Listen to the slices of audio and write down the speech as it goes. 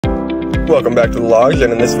Welcome back to the Lodge,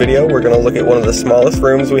 and in this video we're going to look at one of the smallest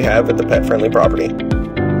rooms we have at the pet-friendly property.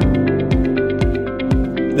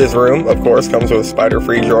 This room, of course, comes with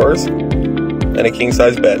spider-free drawers and a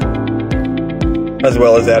king-size bed, as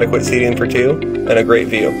well as adequate seating for two and a great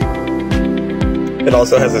view. It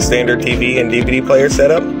also has a standard TV and DVD player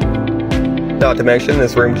setup. Not to mention,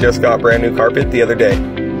 this room just got brand new carpet the other day.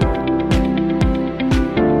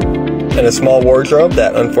 And a small wardrobe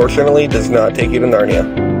that unfortunately does not take you to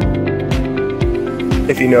Narnia.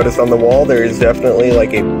 If you notice on the wall, there is definitely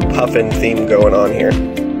like a puffin theme going on here.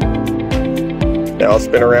 Now I'll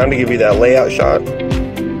spin around to give you that layout shot.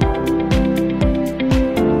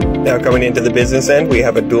 Now coming into the business end, we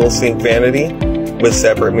have a dual sink vanity with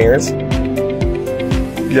separate mirrors,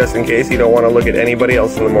 just in case you don't want to look at anybody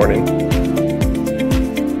else in the morning.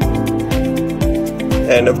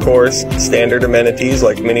 And of course, standard amenities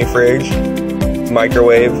like mini fridge,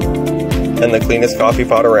 microwave, and the cleanest coffee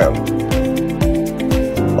pot around.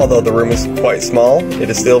 Although the room is quite small, it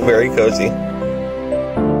is still very cozy.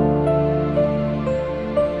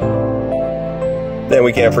 Then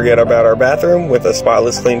we can't forget about our bathroom with a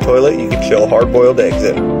spotless clean toilet you can chill hard-boiled eggs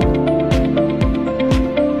in,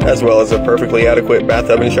 as well as a perfectly adequate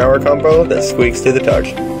bathtub and shower combo that squeaks to the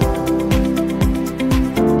touch.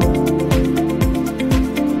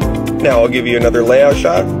 Now I'll give you another layout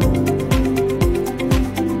shot.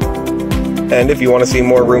 And if you want to see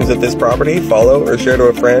more rooms at this property, follow or share to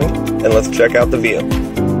a friend, and let's check out the view.